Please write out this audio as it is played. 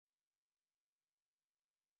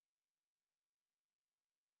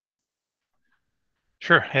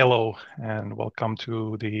Sure. Hello, and welcome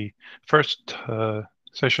to the first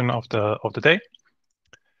session of the day,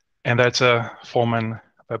 and that's Foreman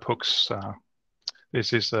webhooks.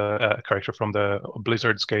 This is a character from the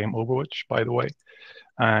Blizzard's game Overwatch, by the way.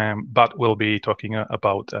 But we'll be talking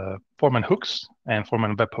about Foreman hooks and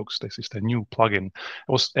Foreman webhooks. This is the new plugin. It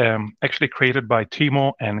was actually created by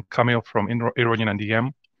Timo and Camille from Ironian and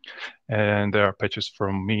DM, and there are patches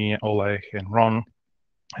from me, Oleg, and Ron,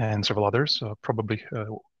 and several others. Probably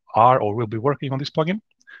are or will be working on this plugin.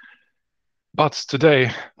 But today,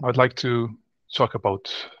 I'd like to talk about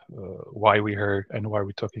why we're here and why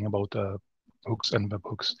we're talking about hooks and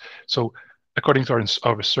webhooks. So, according to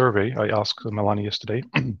our survey, I asked Melanie yesterday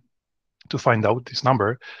to find out this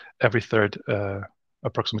number.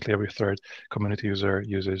 Approximately every third community user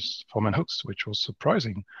uses Foreman hooks, which was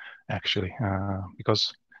surprising, actually,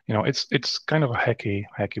 because it's kind of a hacky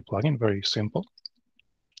plugin, very simple,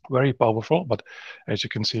 very powerful, but as you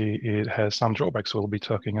can see, it has some drawbacks we'll be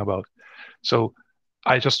talking about. So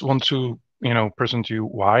I just want to, present you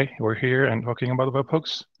why we're here and talking about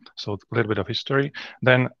webhooks. So a little bit of history,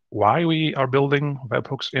 then why we are building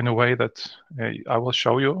webhooks in a way that I will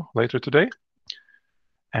show you later today.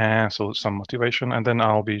 And so some motivation, and then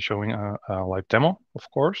I'll be showing a live demo, of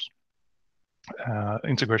course,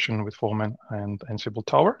 integration with Foreman and Ansible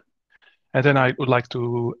Tower. And then I would like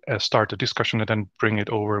to start a discussion and then bring it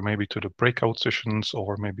over maybe to the breakout sessions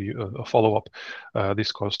or maybe a follow-up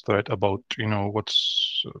discourse thread about,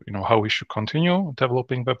 how we should continue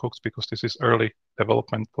developing webhooks, because this is early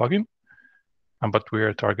development plugin. But we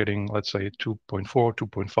are targeting, let's say, 2.4,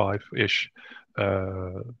 2.5-ish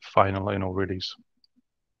final, release.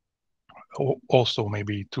 Also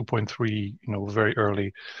maybe 2.3, very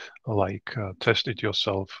early, like test it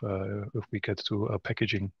yourself if we get to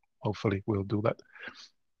packaging. Hopefully we'll do that.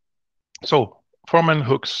 So Foreman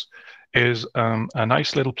hooks is a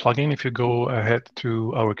nice little plugin. If you go ahead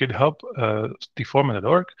to our GitHub,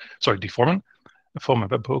 deforman.org, deforman, Foreman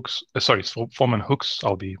webhooks, Foreman hooks.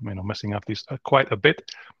 I'll be messing up this quite a bit.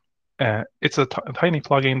 It's a tiny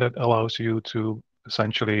plugin that allows you to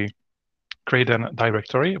essentially create a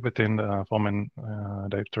directory within the Foreman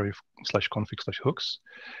directory /config/hooks.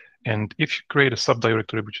 And if you create a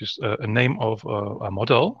subdirectory, which is a name of a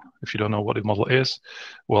model, if you don't know what a model is,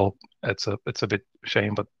 well, it's a bit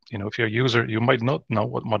shame. But if you're a user, you might not know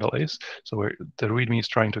what model is. So the README is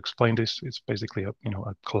trying to explain this. It's basically a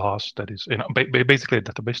class that is basically a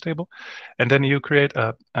database table, and then you create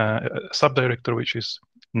a subdirectory which is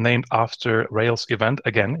named after Rails event.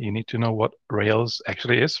 Again, you need to know what Rails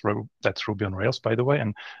actually is. That's Ruby on Rails, by the way,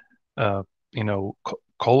 and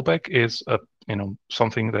callback is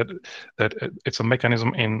something that it's a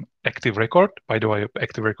mechanism in Active Record. By the way,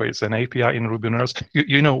 Active Record is an API in Ruby on Rails.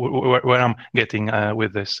 You know where I'm getting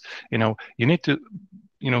with this. You need to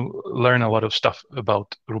learn a lot of stuff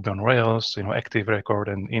about Ruby on Rails, Active Record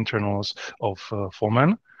and internals of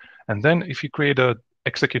Foreman. And then if you create a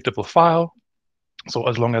executable file, so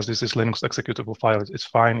as long as this is Linux executable file, it's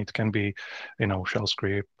fine. It can be, shell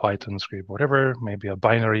script, Python script, whatever, maybe a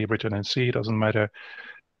binary written in C, doesn't matter.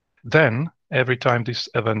 Then every time this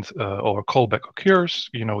event or callback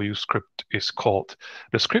occurs, your script is called.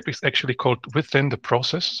 The script is actually called within the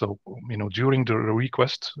process. So, during the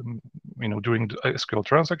request, during the SQL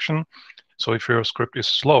transaction. So if your script is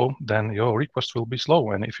slow, then your request will be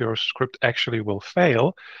slow. And if your script actually will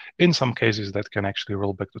fail, in some cases that can actually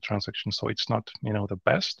roll back the transaction. So it's not, the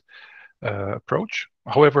best approach.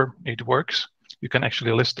 However, it works. You can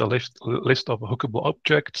actually list a list of hookable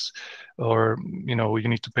objects, or you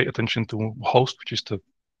need to pay attention to host, which is the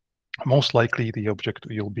most likely the object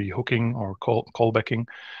you'll be hooking or callbacking,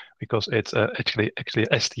 because it's actually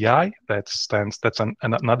STI. That's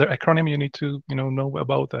another acronym you need to know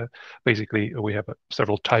about. Basically, we have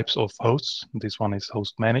several types of hosts. This one is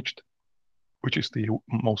host managed, which is the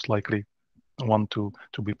most likely one to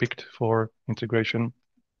be picked for integration.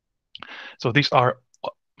 So these are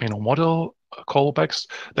model callbacks.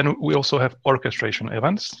 Then we also have orchestration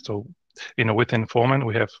events. So within Foreman,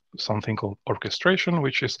 we have something called orchestration,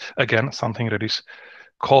 which is again something that is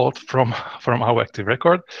called from our Active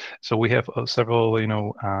Record. So we have several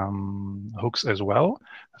hooks as well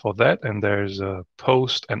for that, and there's a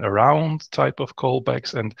post and around type of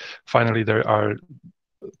callbacks, and finally there are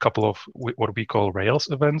a couple of what we call Rails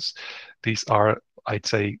events. These are, I'd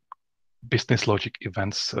say, business logic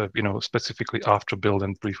events, specifically after build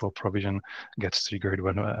and before provision gets triggered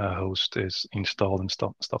when a host is installed and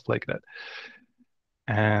stuff like that.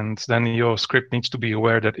 And then your script needs to be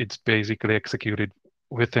aware that it's basically executed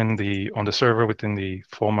on the server within the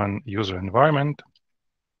Foreman user environment.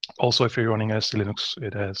 Also, if you're running SE Linux,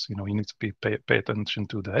 it has, you need to pay attention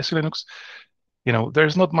to the SE Linux.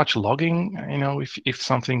 There's not much logging. If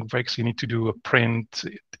something breaks, you need to do a print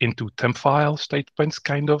into temp file statements,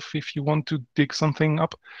 kind of, if you want to dig something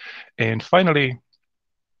up. And finally,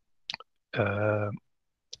 uh,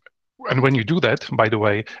 and when you do that, by the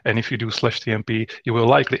way, and if you do /tmp, you will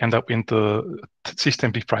likely end up in the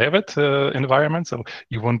systemd private environment. So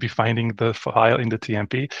you won't be finding the file in the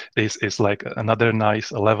tmp. This is like another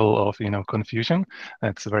nice level of confusion.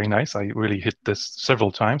 That's very nice. I really hit this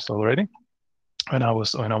several times already when I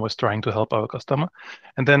was trying to help our customer.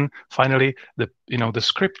 And then finally, the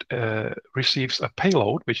script receives a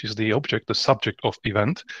payload, which is the object, the subject of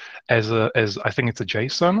event, as I think it's a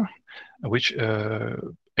JSON, which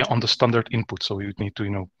on the standard input. So you need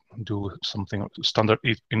to do something standard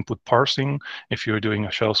input parsing. If you're doing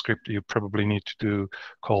a shell script, you probably need to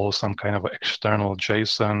call some kind of external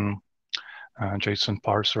JSON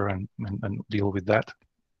parser and deal with that.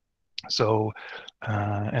 So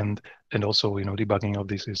and also debugging of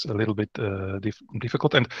this is a little bit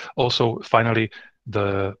difficult. And also finally,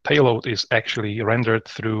 the payload is actually rendered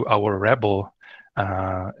through our Rebel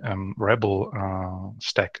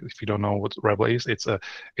stack. If you don't know what Rebel is, it's a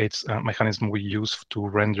mechanism we use to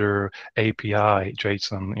render API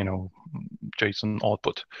JSON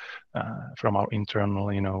output from our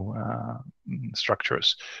internal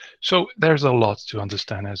structures. So there's a lot to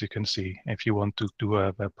understand, as you can see, if you want to do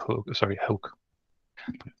a hook.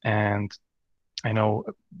 And I know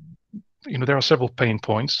there are several pain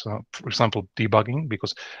points. For example, debugging,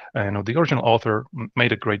 because the original author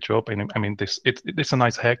made a great job. And I mean, it's a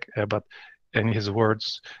nice hack, but in his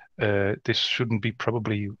words, this shouldn't be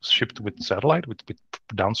probably shipped with satellite with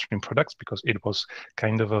downstream products, because it was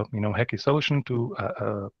kind of a hacky solution to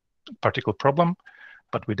a particular problem.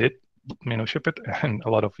 But we did ship it, and a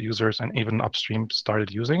lot of users and even upstream started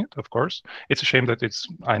using it. Of course, it's a shame that it's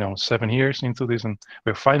 7 years into this, and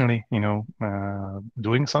we're finally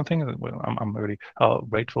doing something. Well, I'm very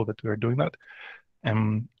grateful that we're doing that.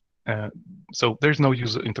 And so there's no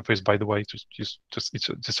user interface, by the way. It's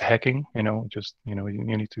just hacking. You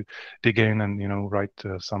need to dig in and write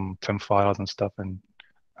some temp files and stuff and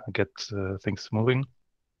get things moving.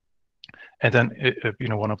 And then,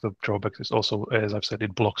 one of the drawbacks is also, as I've said,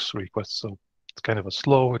 it blocks requests. So it's kind of a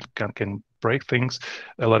slow, it can break things.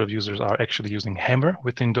 A lot of users are actually using Hammer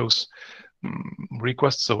within those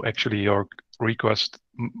requests. So actually your request,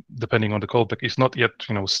 depending on the callback, is not yet,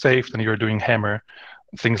 saved, and you're doing Hammer,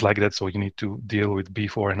 things like that. So you need to deal with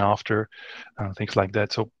before and after, things like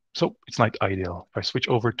that. So it's not ideal. If I switch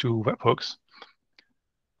over to webhooks,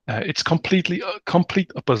 it's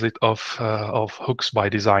complete opposite of hooks by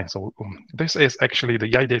design. So this is actually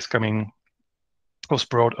the idea was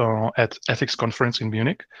brought at ethics conference in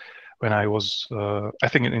Munich when I was I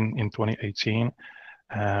think in 2018.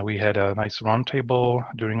 We had a nice roundtable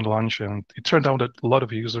during lunch, and it turned out that a lot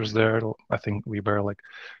of users there. I think we were like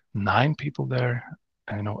 9 people there,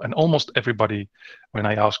 and almost everybody. When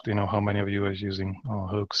I asked, how many of you are using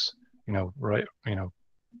hooks, right,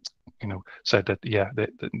 said that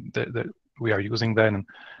that we are using that,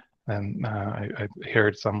 and I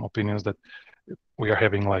heard some opinions that we are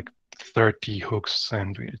having like 30 hooks,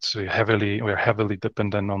 and we're heavily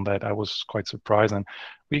dependent on that. I was quite surprised, and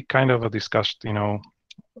we kind of discussed,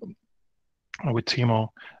 with Timo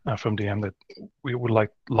from DM, that we would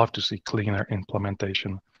love to see cleaner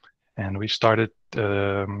implementation, and we started,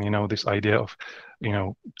 this idea of,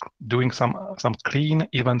 doing some clean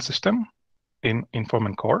event system in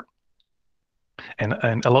Foreman core,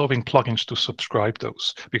 and allowing plugins to subscribe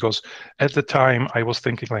those. Because at the time I was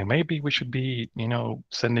thinking like maybe we should be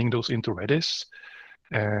sending those into Redis,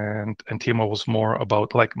 and Timo was more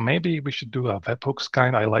about like maybe we should do a webhooks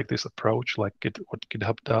kind. I like this approach, like what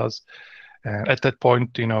GitHub does. And at that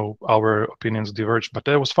point, our opinions diverged, but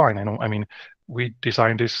that was fine. I mean, we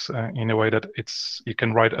designed this in a way that you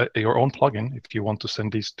can write your own plugin. If you want to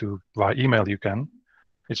send these via email, you can.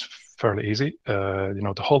 It's fairly easy.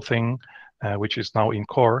 The whole thing, which is now in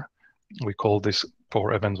core, we call this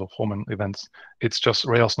core events or Foreman events. It's just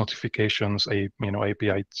Rails notifications, API.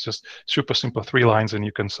 It's just super simple, 3 lines, and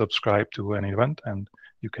you can subscribe to an event, and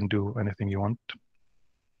you can do anything you want.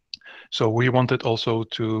 So we wanted also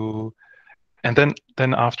to, and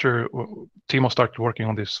then after Timo started working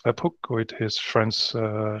on this webhook with his friends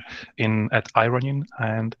at Ironin,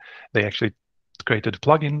 and they actually created a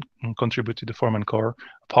plugin and contributed the Foreman core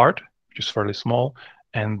part, which is fairly small.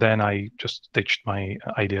 And then I just stitched my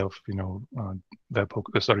idea of webhook,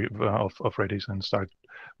 of Redis, and started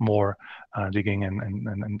more digging,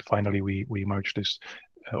 and finally we merged this.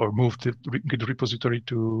 or moved the Git repository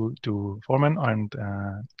to Foreman, and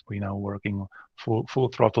we now working full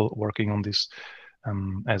throttle working on this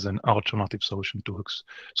as an alternative solution to hooks.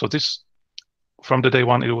 So this, from the day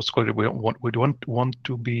one, it was clear we don't want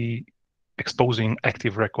to be exposing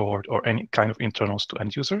active record or any kind of internals to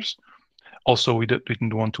end users. Also, we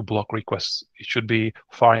didn't want to block requests. It should be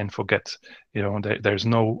fire and forget. There's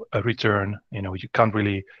no return. You can't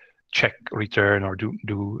really check return or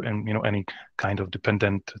do and any kind of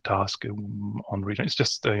dependent task on return. It's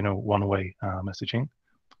just one-way messaging.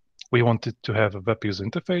 We wanted to have a web user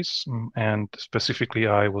interface, and specifically,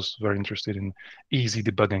 I was very interested in easy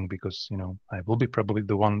debugging because I will be probably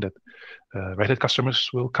the one that Red Hat customers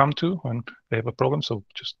will come to when they have a problem. So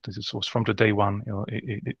just this was from the day one.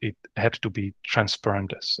 It had to be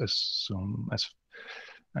transparent as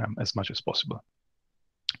much as possible.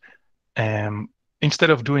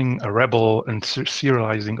 Instead of doing a rebel and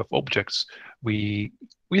serializing of objects, we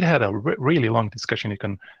had a really long discussion. You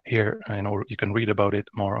can hear or you can read about it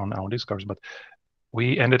more on our discourse, but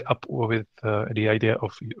we ended up with the idea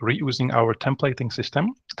of reusing our templating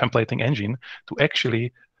engine to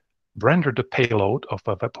actually render the payload of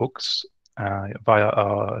webhooks via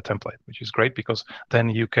a template, which is great because then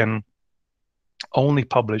you can only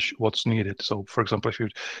publish what's needed. So, for example, if you're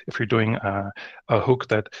doing a hook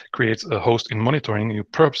that creates a host in monitoring, you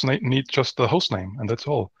perhaps need just the host name, and that's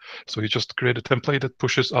all. So you just create a template that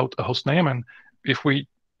pushes out a host name, and if we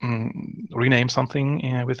rename something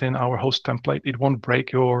within our host template, it won't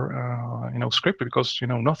break your script because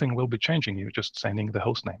nothing will be changing. You're just sending the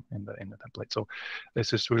host name in the template. So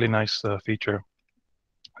this is really nice feature.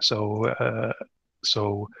 So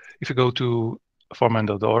if you go to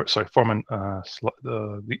Foreman.org, sorry, Foreman,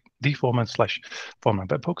 the Foreman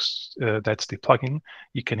webhooks, that's the plugin.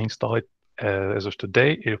 You can install it as of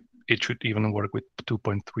today. It should even work with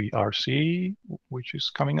 2.3 RC, which is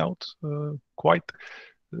coming out quite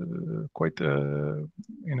in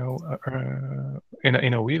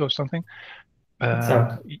a week or something.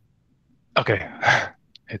 Okay.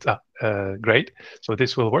 It's great. So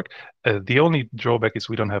this will work. The only drawback is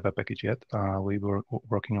we don't have a package yet. We were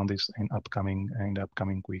working on this in the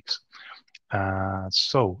upcoming weeks.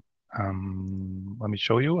 So let me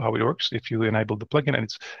show you how it works. If you enable the plugin, and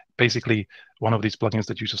it's basically one of these plugins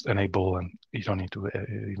that you just enable, and you don't need to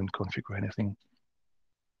even configure anything.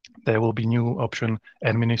 There will be new option,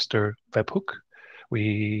 administer webhook.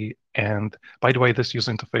 And by the way, this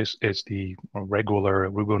user interface is the regular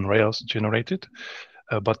Ruby on Rails generated.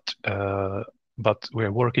 But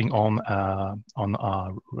we're working on a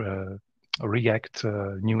React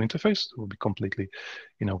new interface. It will be completely,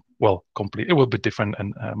 complete. It will be different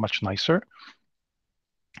and much nicer.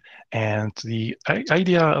 And the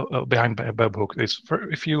idea behind webhook is,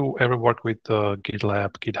 if you ever work with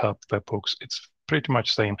GitLab, GitHub webhooks, it's pretty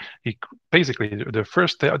much same. Basically, there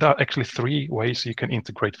are actually 3 ways you can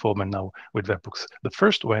integrate Foreman now with webhooks. The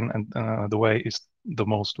first one, and the way is the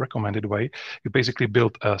most recommended way, you basically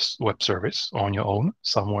build a web service on your own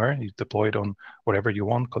somewhere. You deploy it on whatever you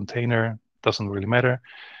want, container, doesn't really matter.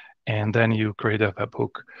 And then you create a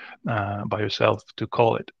webhook by yourself to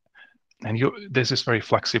call it. And this is very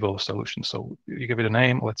flexible solution. So you give it a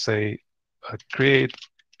name, let's say create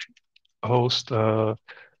host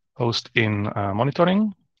in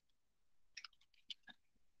monitoring.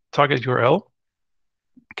 Target URL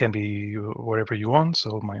can be wherever you want.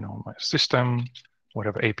 So my system,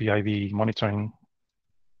 whatever API-V monitoring.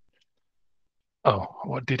 Oh,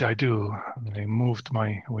 what did I do? I moved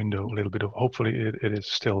my window a little bit. Hopefully it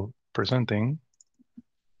is still presenting.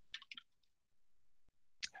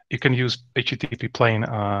 You can use HTTP plain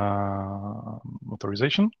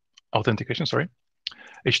authentication, sorry.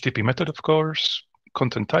 HTTP method, of course,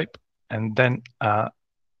 content type, and then a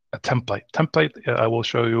template. Template, I will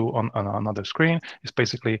show you on another screen, is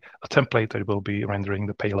basically a template that will be rendering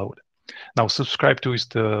the payload. Now, subscribe to is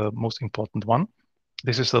the most important one.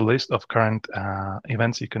 This is a list of current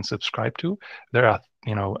events you can subscribe to. There are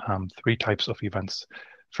 3 types of events.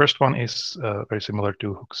 First one is very similar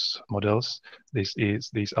to hooks models.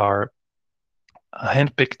 These are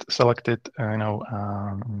handpicked, selected,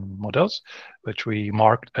 models, which we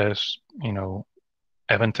marked as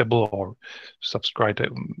eventable or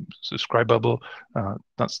subscribable.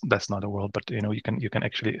 That's not a word, but you can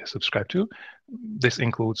actually subscribe to. This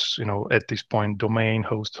includes at this point domain,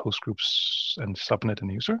 host groups, and subnet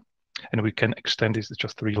and user, and we can extend this to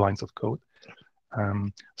just 3 lines of code.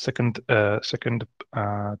 Second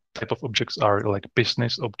type of objects are like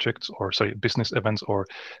business objects, or business events or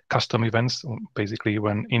custom events. Basically,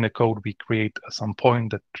 when in a code we create some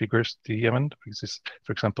point that triggers the event. This is,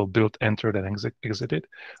 for example, build, enter, then exited,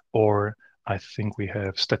 or I think we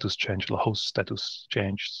have status change, the host status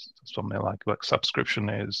change, something like subscription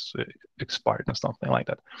is expired or something like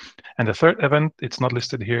that. And the third event, it's not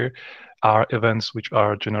listed here, are events which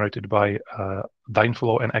are generated by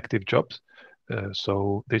Dynflow and active jobs.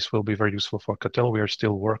 So this will be very useful for Catel. We are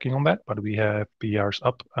still working on that, but we have PRs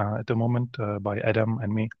up at the moment by Adam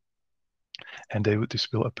and me. And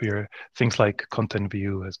this will appear, things like content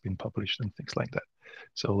view has been published and things like that.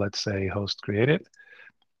 So let's say host created,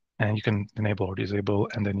 and you can enable or disable,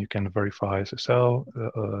 and then you can verify SSL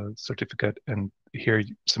certificate. And here,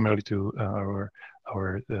 similarly to our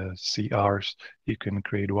CRs, you can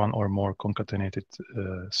create one or more concatenated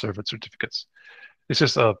server certificates. This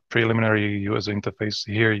is a preliminary user interface.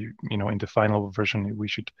 Here, in the final version, we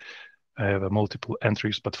should have multiple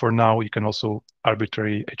entries, but for now, you can also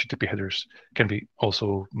arbitrary HTTP headers can be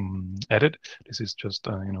also added. This is just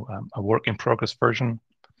a work in progress version.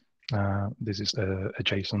 This is a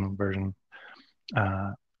JSON version,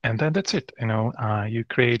 and then that's it. You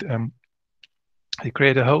create a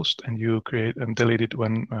host, and you create and delete it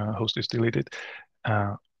when host is deleted.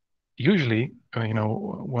 Usually,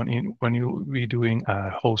 when you be doing a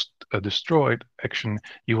host destroyed action,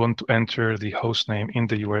 you want to enter the host name in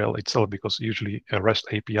the URL itself, because usually a REST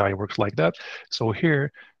API works like that. So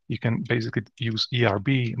here you can basically use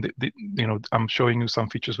ERB. I'm showing you some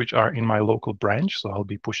features which are in my local branch, so I'll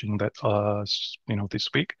be pushing that this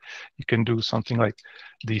week. You can do something like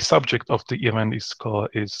the subject of the event is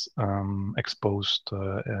exposed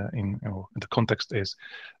in the context is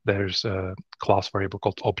there's a class variable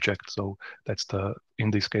called object. So that's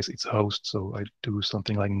in this case, it's host. So I do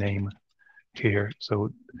something like name here.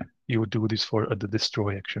 So you would do this for the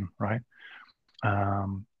destroy action, right?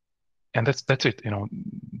 And that's it.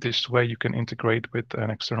 This way you can integrate with an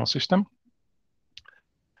external system.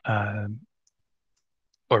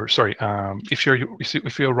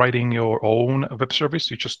 If you're writing your own web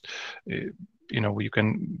service, you just you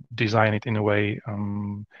can design it in a way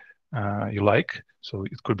you like. So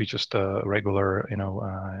it could be just a regular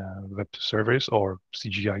web service or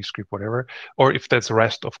CGI script, whatever. Or if that's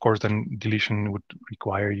REST, of course, then deletion would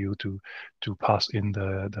require you to pass in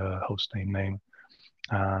the host name.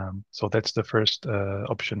 So that's the first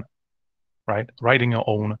option, right? Writing your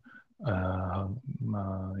own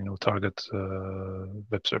target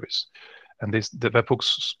web service, and the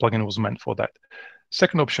webhooks plugin was meant for that.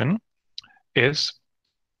 Second option is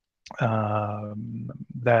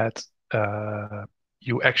that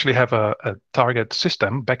you actually have a target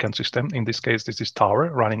system, backend system. In this case, this is Tower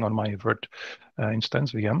running on my Vert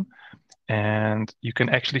instance VM, and you can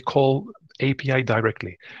actually call API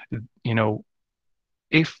directly.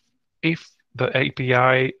 If the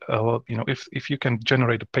API, if you can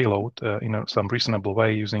generate a payload in some reasonable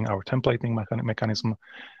way using our templating mechanism,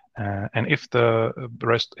 and if the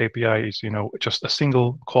REST API is, just a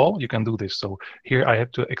single call, you can do this. So here I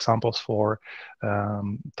have two examples for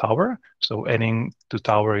Tower. So adding to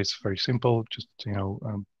Tower is very simple. Just,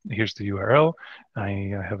 here's the URL.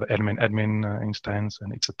 I have an admin instance,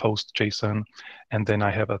 and it's a post JSON, and then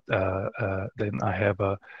I have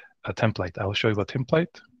a template. I'll show you a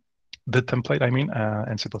template. The template,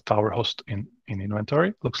 Ansible Tower host in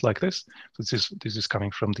inventory looks like this. So this is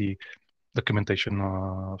coming from the documentation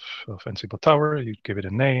of Ansible Tower. You give it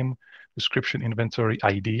a name, description, inventory,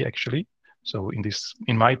 ID actually. So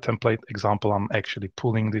in my template example, I'm actually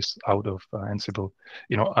pulling this out of Ansible,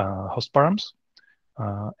 host params,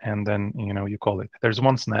 and then you call it. There's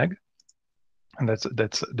one snag, and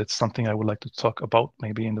that's something I would like to talk about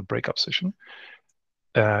maybe in the breakout session.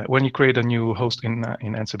 When you create a new host in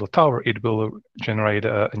Ansible Tower, it will generate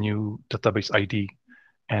a new database ID.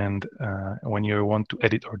 And when you want to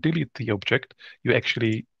edit or delete the object, you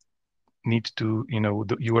actually need to,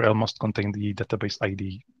 the URL must contain the database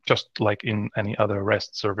ID, just like in any other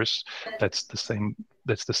REST service. That's the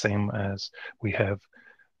same as we have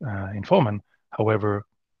in Foreman. However,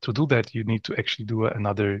 to do that, you need to actually do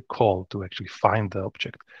another call to actually find the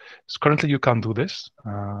object. So currently, you can't do this.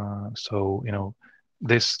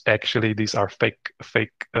 These are fake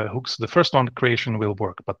hooks. The first one, creation, will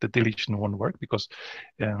work, but the deletion won't work because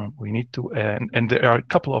we need to. And there are a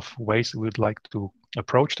couple of ways we would like to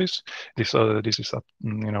approach this. This is up,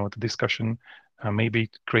 the discussion. Maybe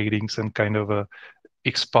creating some kind of a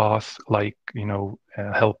XPath like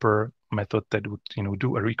helper method that would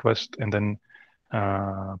do a request and then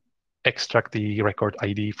extract the record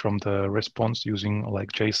ID from the response using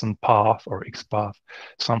like JSON path or XPath,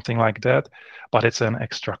 something like that. But it's an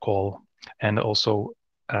extra call. And also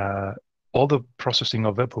all the processing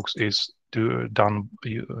of webhooks is done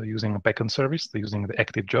using a backend service, using the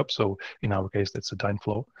active job. So in our case, that's a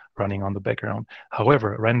Dynflow running on the background.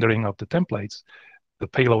 However, rendering of the templates, the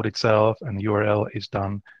payload itself and the URL is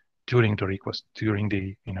done during the request, during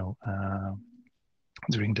the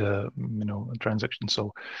transaction.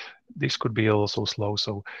 So this could be also slow.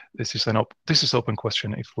 So this is open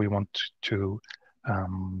question if we want to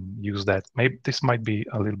use that. Maybe this might be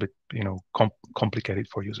a little bit complicated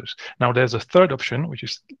for users. Now there's a third option, which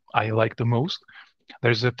is I like the most.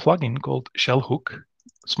 There's a plugin called Shellhook,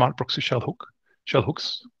 Smart Proxy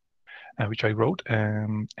Shellhooks, which I wrote,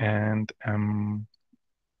 and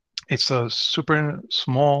it's a super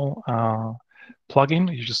small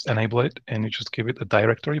plugin. You just enable it and you just give it a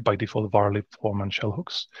directory, by default varlib Foreman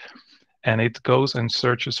shellhooks, and it goes and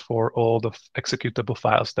searches for all the executable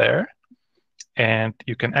files there. And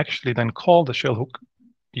you can actually then call the shellhook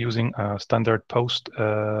using a standard post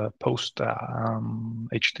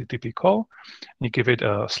HTTP call. You give it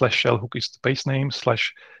a /shellhook is the base name /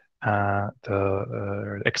 the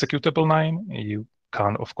executable name. You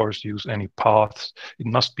can't, of course, use any paths. It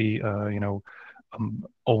must be,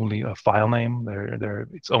 only a file name.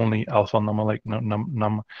 It's only alphanumeric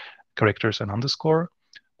num characters and underscore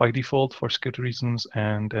by default for security reasons,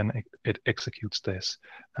 and then it executes this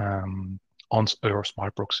on your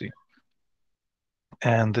smart proxy.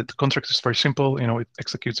 And the contract is very simple. It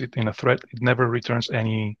executes it in a thread. It never returns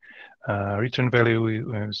any return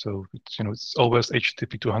value. So it's always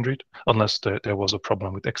HTTP 200 unless there was a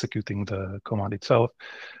problem with executing the command itself.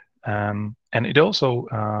 And it also,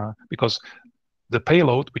 because the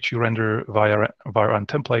payload which you render via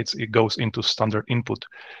templates, it goes into standard input.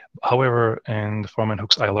 However, in Foreman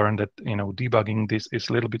hooks, I learned that debugging this is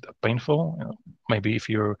a little bit painful. Maybe if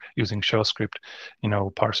you're using shell script,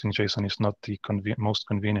 parsing JSON is not the most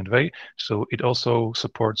convenient way. So it also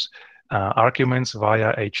supports arguments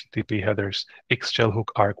via HTTP headers, X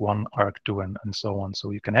shellhook, arg1, arg2, and so on.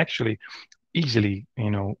 So you can actually easily,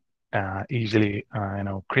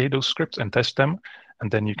 create those scripts and test them, and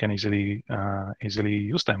then you can easily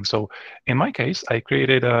use them. So in my case, I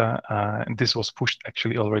created this was pushed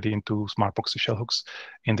actually already into Smart Proxy Shellhooks.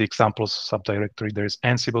 In the examples subdirectory, there's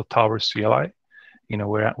Ansible Tower CLI,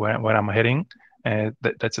 where I'm heading.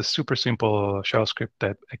 That's a super simple shell script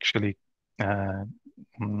that actually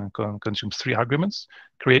consumes 3 arguments.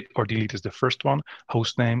 Create or delete is the first one.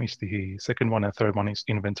 Host name is the second one, and third one is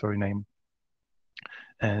inventory name.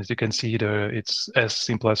 As you can see, it's as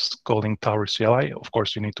simple as calling Tower CLI. Of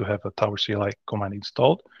course, you need to have a Tower CLI command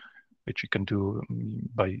installed, which you can do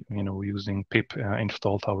by using pip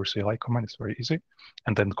install Tower CLI command. It's very easy,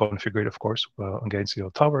 and then configure it, of course, against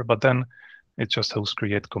your tower. But then it's just host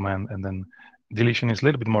create command, and then deletion is a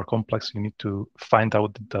little bit more complex. You need to find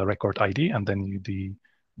out the record ID, and then you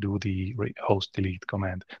do the host delete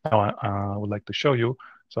command. Now I would like to show you.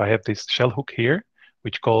 So I have this shell hook here,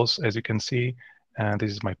 which calls, as you can see. And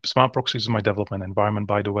this is my smart proxy, this is my development environment,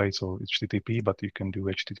 by the way. So HTTP, but you can do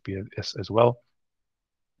HTTPS as well.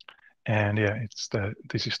 And yeah,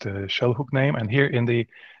 this is the shellhook name. And here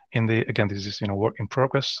again, this is work in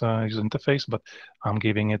progress user interface, but I'm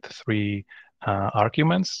giving it 3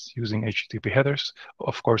 arguments using HTTP headers.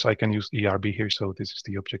 Of course, I can use ERB here, so this is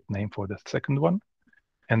the object name for the second one.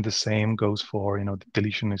 And the same goes for the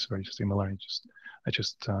deletion is very similar. I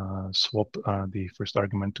just swap the first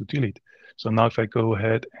argument to delete. So now if I go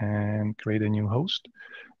ahead and create a new host,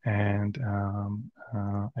 and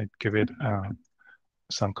I give it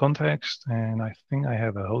some context, and I think I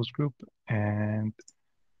have a host group, and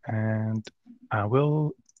I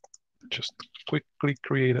will just quickly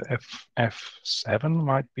create a F7,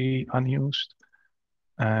 might be unused,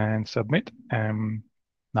 and submit.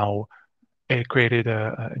 Now I created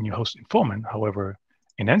a new host in Foreman. However,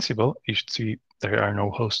 in Ansible, you should see there are no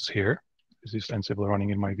hosts here. This is Ansible running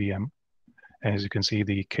in my VM. And as you can see,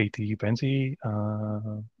 the KT Benzi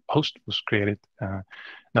host was created.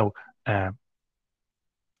 Now,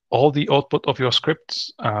 all the output of your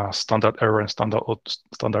scripts, standard error and standard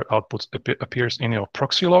outputs appears in your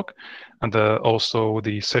proxy log. And also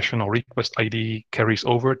the session or request ID carries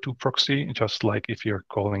over to proxy, just like if you're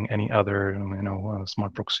calling any other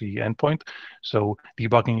smart proxy endpoint. So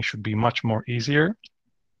debugging should be much more easier.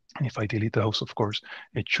 If I delete the host, of course,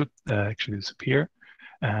 it should actually disappear.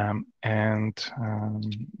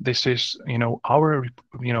 This is, our,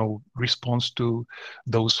 response to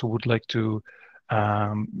those who would like to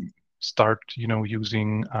start,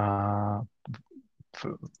 using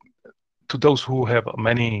to those who have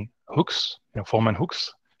many hooks, Foreman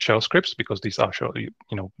hooks, shell scripts, because these are shell,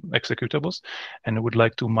 executables, and would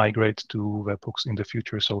like to migrate to webhooks in the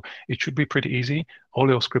future. So it should be pretty easy. All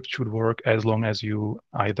your scripts should work as long as you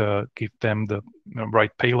either give them the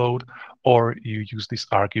right payload or you use this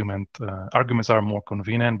argument. Arguments are more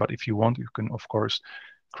convenient, but if you want, you can of course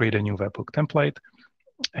create a new webhook template.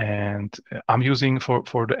 And I'm using for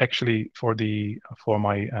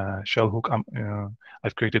my shell hook,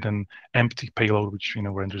 I've created an empty payload which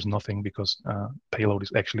renders nothing, because payload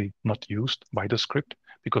is actually not used by the script,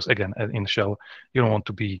 because again in shell you don't want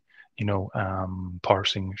to be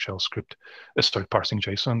parsing shell script, parsing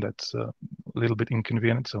JSON. That's a little bit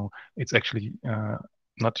inconvenient, so it's actually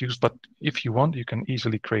not used. But if you want, you can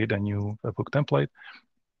easily create a new webhook template,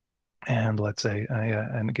 and let's say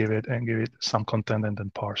and give it some content and then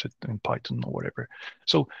parse it in Python or whatever.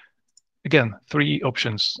 So again, 3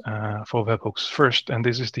 options for webhooks. First, and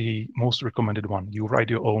this is the most recommended one, you write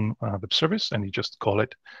your own web service and you just call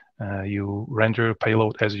it. You render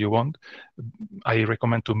payload as you want. I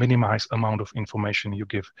recommend to minimize amount of information you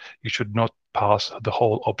give. You should not pass the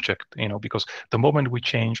whole object, because the moment we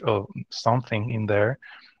change something in there,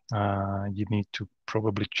 you need to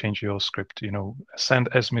probably change your script. Send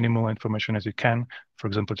as minimal information as you can. For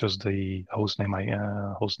example, just the host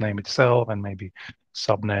name itself, and maybe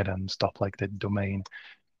subnet and stuff like that, domain.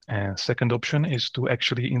 And second option is to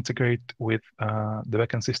actually integrate with the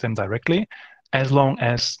backend system directly, as long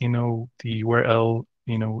as the URL.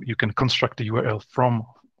 You can construct the URL from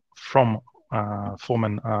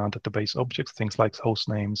Foreman database objects, things like host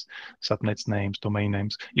names, subnets names, domain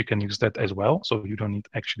names. You can use that as well, so you don't need to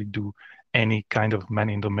actually do any kind of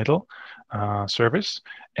man-in-the-middle service.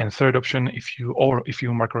 And third option, if you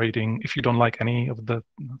don't like any of the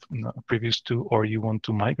previous 2, or you want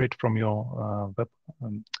to migrate from your web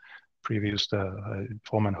previous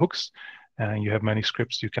Foreman hooks, and you have many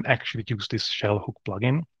scripts, you can actually use this shell hook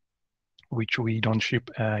plugin, which we don't ship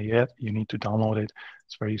yet. You need to download it.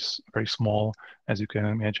 It's very, very small, as you can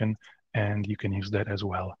imagine, and you can use that as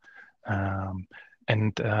well.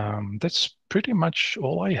 That's pretty much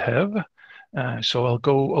all I have. So I'll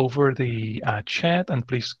go over the chat, and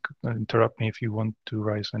please interrupt me if you want to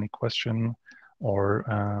raise any question or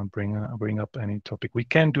bring up any topic. We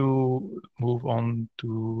can move on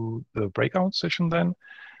to the breakout session then,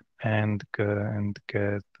 and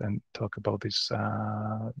talk about this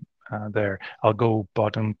there. I'll go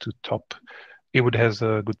bottom to top. It has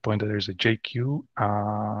a good point that there's a JQ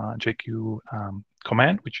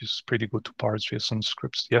command, which is pretty good to parse JSON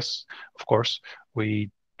scripts. Yes, of course. We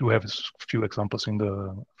do have a few examples in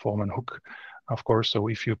the Foreman hook, of course. So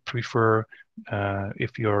if you prefer,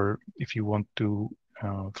 if you want to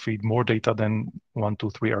feed more data than 1, 2,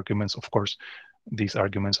 3 arguments, of course, these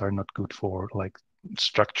arguments are not good for like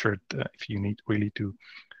structured. If you need really to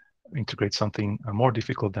integrate something more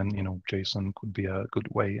difficult, then JSON could be a good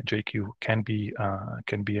way. JQ can be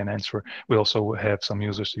an answer. We also have some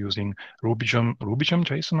users using RubyGem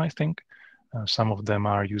JSON. I think some of them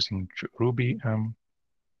are using Ruby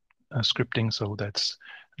scripting, so that's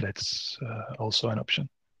also an option.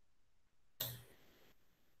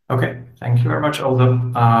 Okay, thank you very much,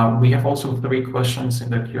 Aldo. We have also 3 questions in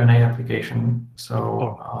the Q&A application,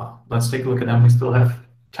 so let's take a look at them. We still have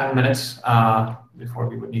 10 minutes before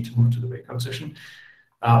we would need to move to the breakout session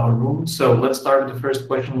or room. So let's start with the first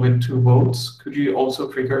question with 2 votes. Could you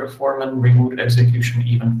also trigger a Foreman removed execution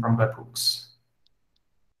even from webhooks?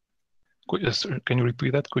 Can you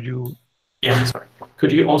repeat that? Could you? Yeah, sorry.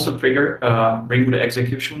 Could you also trigger removed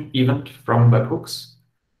execution event from webhooks?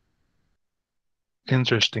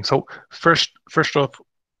 Interesting. So first off,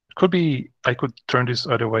 I could turn this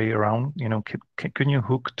other way around. Can you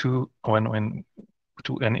hook to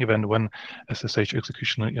an event when SSH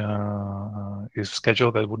execution is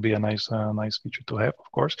scheduled? That would be a nice feature to have,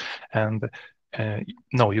 of course. And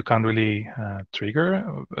no, you can't really trigger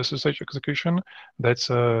SSH execution. That's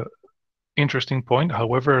a interesting point.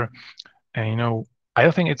 However, I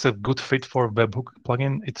don't think it's a good fit for webhook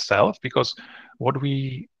plugin itself, because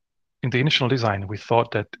in the initial design, we thought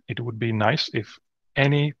that it would be nice if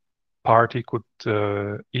any party could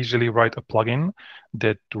easily write a plugin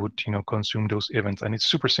that would consume those events. And it's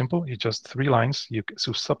super simple. It's just 3 lines. You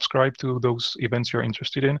subscribe to those events you're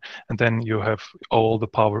interested in, and then you have all the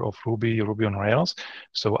power of Ruby on Rails.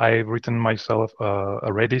 So I've written myself a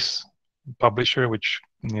Redis publisher, which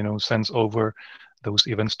sends over those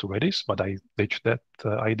events to Redis, but I ditched that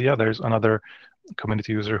idea. There's another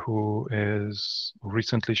community user who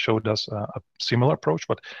recently showed us a similar approach,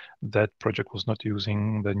 but that project was not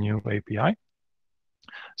using the new API.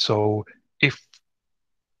 So if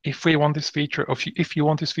if we want this feature, or if you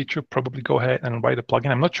want this feature, probably go ahead and write a plugin.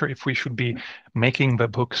 I'm not sure if we should be making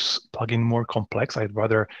webhooks plugin more complex. I'd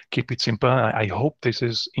rather keep it simple. I hope this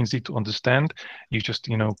is easy to understand. You just,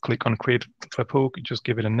 click on create webhook, you just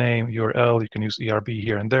give it a name, URL. You can use ERB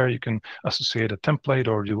here and there. You can associate a template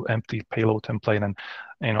or do empty payload template. And,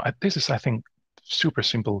 this is, I think, super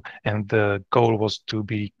simple, and the goal was to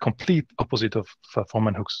be complete opposite of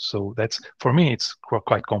Foreman hooks. So that's, for me, it's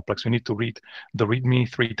quite complex. You need to read the README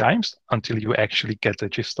 3 times until you actually get the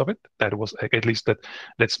gist of it. That was, at least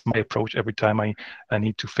that's my approach every time I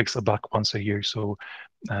need to fix a bug once a year. So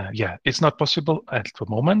yeah, it's not possible at the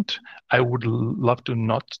moment. I would love to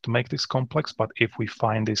not to make this complex, but if we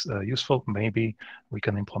find this useful, maybe we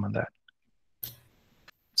can implement that.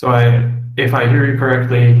 So if I hear you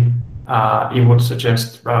correctly, you would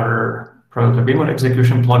suggest rather the remote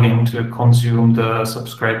execution plugin to consume the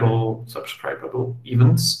subscribable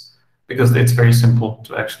events, because it's very simple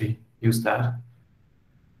to actually use that.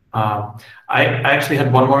 I actually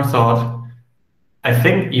had one more thought. I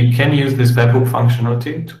think you can use this webhook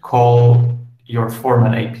functionality to call your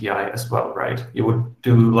Foreman API as well, right? You would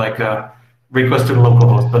do like a request to the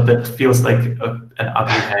localhost, but that feels like an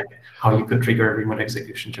ugly hack, how you could trigger a remote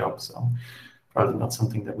execution job. So probably not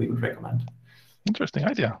something that we would recommend. Interesting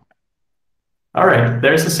idea. All right,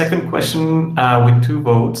 there's a second question with 2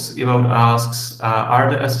 votes. Evote asks, are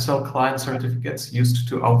the SSL client certificates used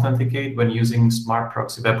to authenticate when using smart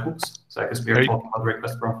proxy webhooks? So I guess we are talking about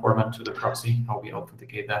request from Foreman to the proxy, how we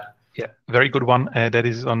authenticate that. Yeah, very good one. That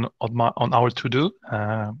is on our to-do.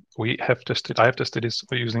 We have tested. I have tested this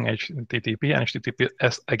using HTTP and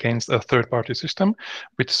HTTPS against a third-party system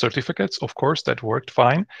with certificates. Of course, that worked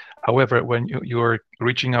fine. However, when you're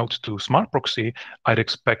reaching out to smart proxy, I'd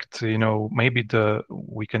expect maybe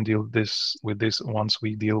we can deal with this once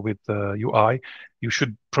we deal with the UI. You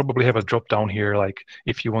should probably have a drop down here, like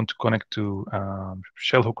if you want to connect to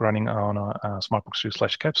Shellhook running on a smart proxy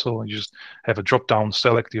 / capsule, you just have a drop down,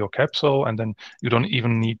 select your capsule, and then you don't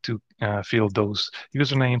even need to fill those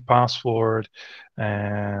username, password,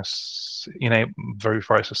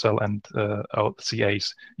 verify SSL and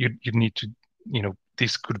CAs. You need to,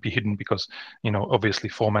 this could be hidden because, obviously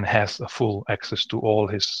Foreman has a full access to all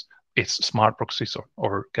its smart proxies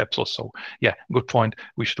or capsules. So yeah, good point.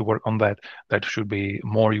 We should work on that. That should be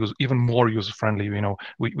even more user friendly.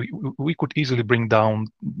 We could easily bring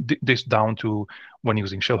this down to when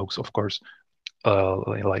using shellhooks, of course,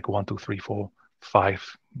 like 1, 2, 3, 4,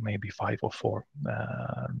 5, maybe 5 or 4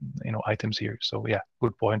 items here. So yeah,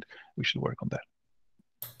 good point. We should work on that.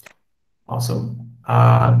 Awesome.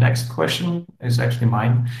 Next question is actually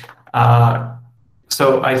mine.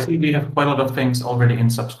 So I see we have quite a lot of things already in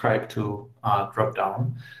subscribe to drop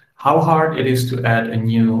down. How hard it is to add a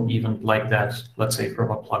new event like that, let's say from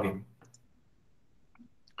a plugin?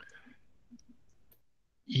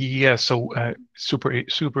 Yeah, so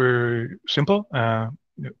super simple.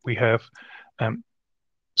 We have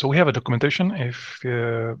we have a documentation if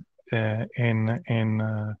in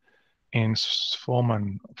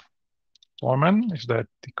Foreman, is that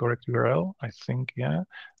the correct URL? I think, yeah.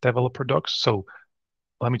 Developer docs. So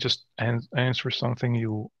let me just answer something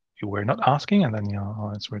you were not asking, and then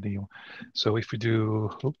I'll answer you. So if we do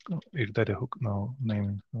hook, is that a hook? No,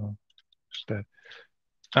 name is that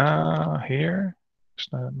here? Is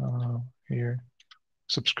that here?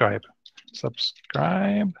 Subscribers.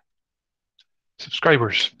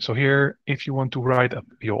 So here, if you want to write up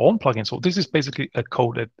your own plugin, so this is basically a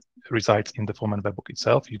code that resides in the Foreman webhook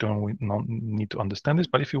itself. You don't need to understand this,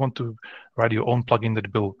 but if you want to write your own plugin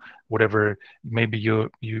that will whatever, maybe you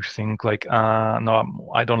think like, no,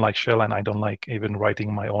 I don't like Shell and I don't like even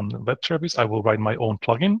writing my own web service. I will write my own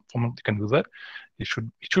plugin. You can do that. It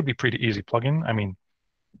should be pretty easy plugin. I mean,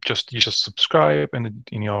 you just subscribe, and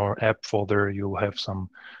in your app folder you'll have some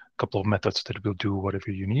couple of methods that will do whatever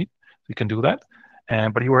you need. You can do that.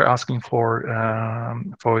 But you were asking for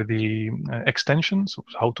the extensions,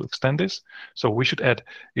 how to extend this. So we should add,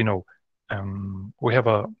 we have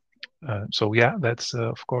a, so yeah, that's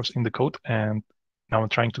of course in the code. And now I'm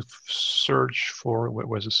trying to search for,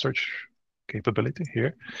 where's the search capability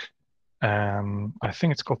here? I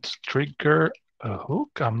think it's called trigger a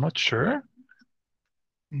hook. I'm not sure.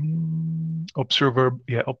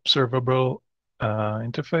 Observable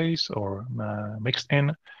interface or mixed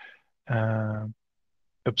in.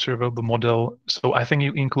 Observable model. So I think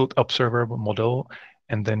you include observable model,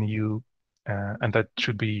 and then and that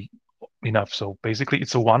should be enough. So basically,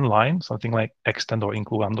 it's a one line, something like extend or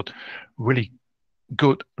include. I'm not really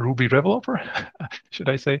good Ruby developer, should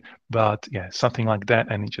I say? But yeah, something like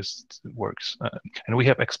that, and it just works. And we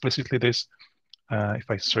have explicitly this.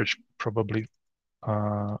 If I search, probably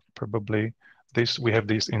probably this. We have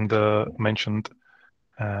this in the mentioned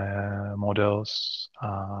models.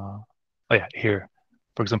 Oh yeah, here.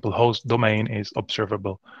 For example, host domain is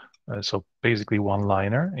observable. So basically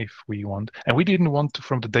one-liner if we want. And we didn't want to,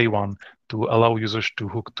 from the day one, to allow users to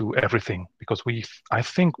hook to everything because I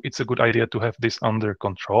think it's a good idea to have this under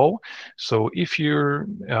control. So if you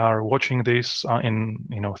are watching this in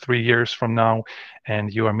 3 years from now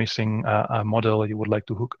and you are missing a model you would like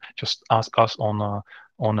to hook, just ask us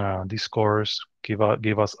on a discourse, give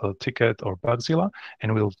us a ticket or Bugzilla,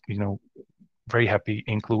 and we'll very happy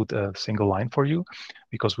include a single line for you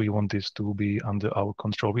because we want this to be under our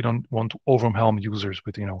control. We don't want to overwhelm users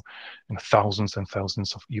with thousands and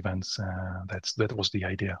thousands of events. That was the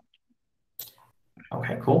idea.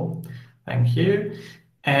 Okay, cool. Thank you.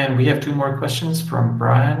 And we have two more questions from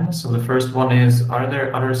Brian. So the first one is, are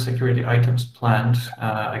there other security items planned,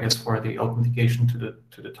 I guess, for the authentication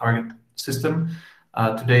to the target system?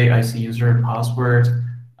 Today I see user and password,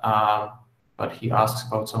 but he asks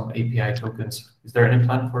about some API tokens. Is there any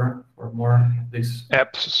plan for more of this?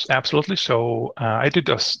 Absolutely. So I did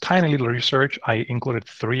a tiny little research. I included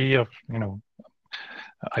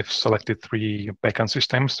I've selected 3 backend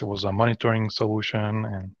systems. There was a monitoring solution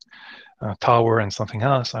and tower and something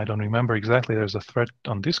else. I don't remember exactly. There's a thread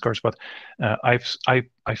on Discord, but I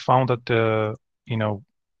found that the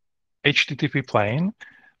HTTP plane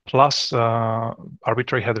plus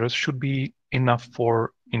arbitrary headers should be enough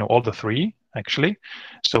for all the 3 actually.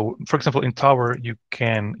 So for example, in Tower you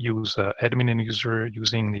can use admin and user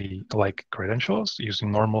using the credentials,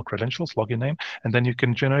 using normal credentials, login name, and then you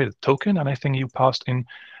can generate a token. And I think you passed in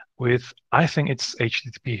with, I think it's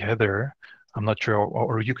HTTP header. I'm not sure,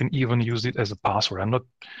 or you can even use it as a password. I'm not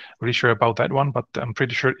really sure about that one, but I'm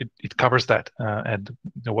pretty sure it covers that and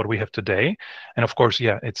what we have today. And of course,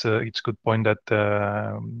 yeah, it's a good point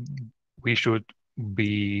that we should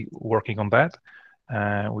be working on that.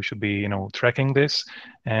 We should be, tracking this,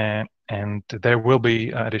 and there will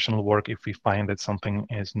be additional work if we find that something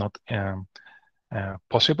is not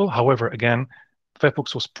possible. However, again,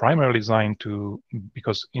 webhooks was primarily designed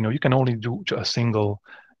because you can only do a single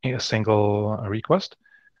request.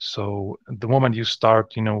 So the moment you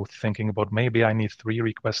start thinking about maybe I need 3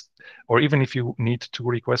 requests, or even if you need 2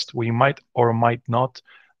 requests, we might or might not,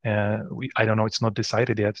 I don't know, it's not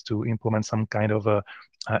decided yet, to implement some kind of a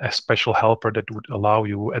special helper that would allow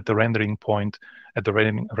you at the rendering point, at the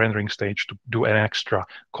rendering stage, to do an extra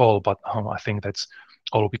call. But I think that's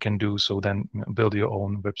all we can do. So then build your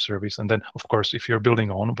own web service. And then, of course, if you're building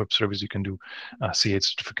your own web service, you can do C8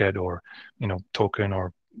 certificate or token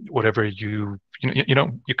or whatever you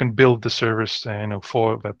can build the service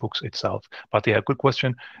for webhooks itself. But yeah, good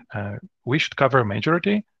question. We should cover a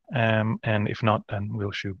majority, and if not, then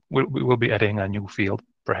we'll be adding a new field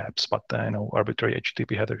perhaps. But arbitrary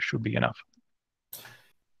HTTP header should be enough.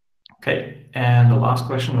 Okay, and the last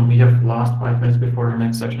question, we have last 5 minutes before the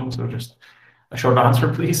next session, so just a short answer,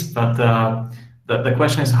 please. But the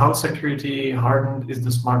question is, how security hardened is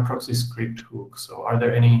the smart proxy script hook? So are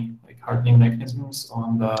there any hardening mechanisms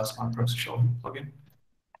on the smart proxy shell plugin?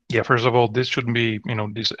 Yeah, first of all, this shouldn't be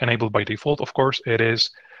this enabled by default. Of course, it is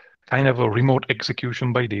kind of a remote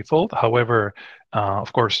execution by default. However,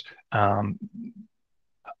 of course,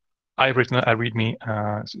 I've written a README,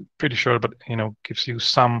 pretty sure, but gives you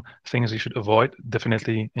some things you should avoid.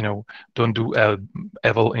 Definitely, don't do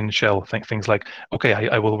eval in shell. Things like, okay,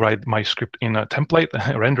 I will write my script in a template,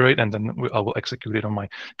 render it, and then I will execute it on my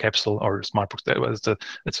capsule or smartbox.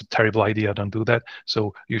 That's a terrible idea. Don't do that.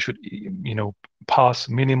 So you should, pass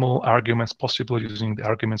minimal arguments possible using the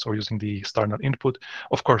arguments or using the standard input.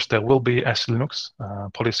 Of course, there will be a Linux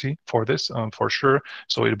policy for this, for sure.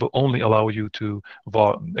 So it will only allow you to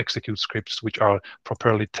execute scripts which are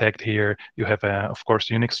properly tagged here. You have, of course,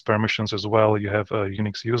 Unix permissions as well. You have a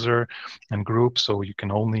Unix user and group, so you can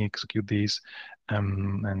only execute these.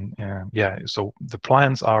 Yeah, so the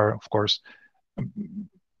plans are, of course,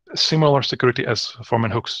 similar security as Foreman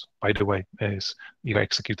hooks, by the way, is you're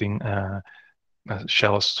executing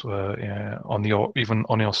shells on your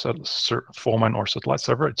Foreman or satellite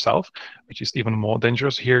server itself, which is even more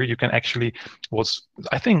dangerous. Here you can actually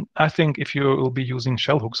I think if you will be using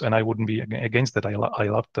shell hooks, and I wouldn't be against that. I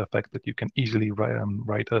love the fact that you can easily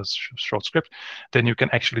write a short script. Then you can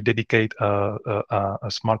actually dedicate a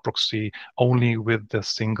smart proxy only with the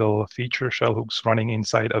single feature shell hooks running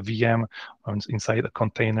inside a VM, or inside a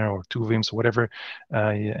container or 2 VMs, whatever,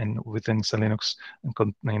 and within Linux,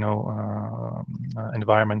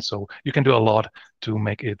 environment. So you can do a lot to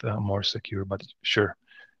make it more secure. But sure,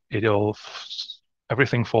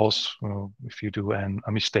 everything falls if you do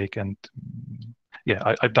a mistake. And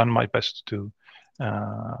yeah, I've done my best to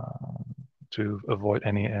to avoid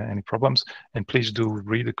any problems. And please do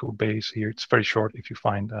read the code base here. It's very short. If you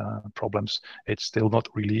find problems, it's still not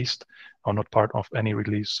released or not part of any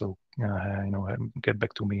release. So get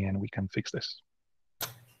back to me and we can fix this.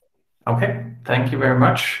 Okay, thank you very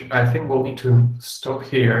much. I think we'll need to stop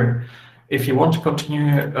here. If you want to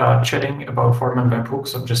continue chatting about Foreman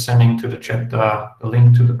webhooks, I'm just sending to the chat the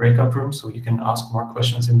link to the breakout room so you can ask more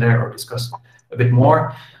questions in there or discuss a bit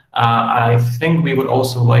more. I think we would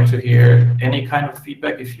also like to hear any kind of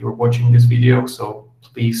feedback if you're watching this video. So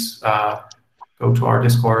please go to our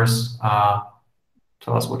discourse,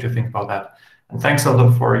 tell us what you think about that. And thanks a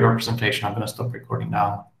lot for your presentation. I'm going to stop recording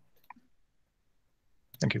now.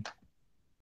 Thank you.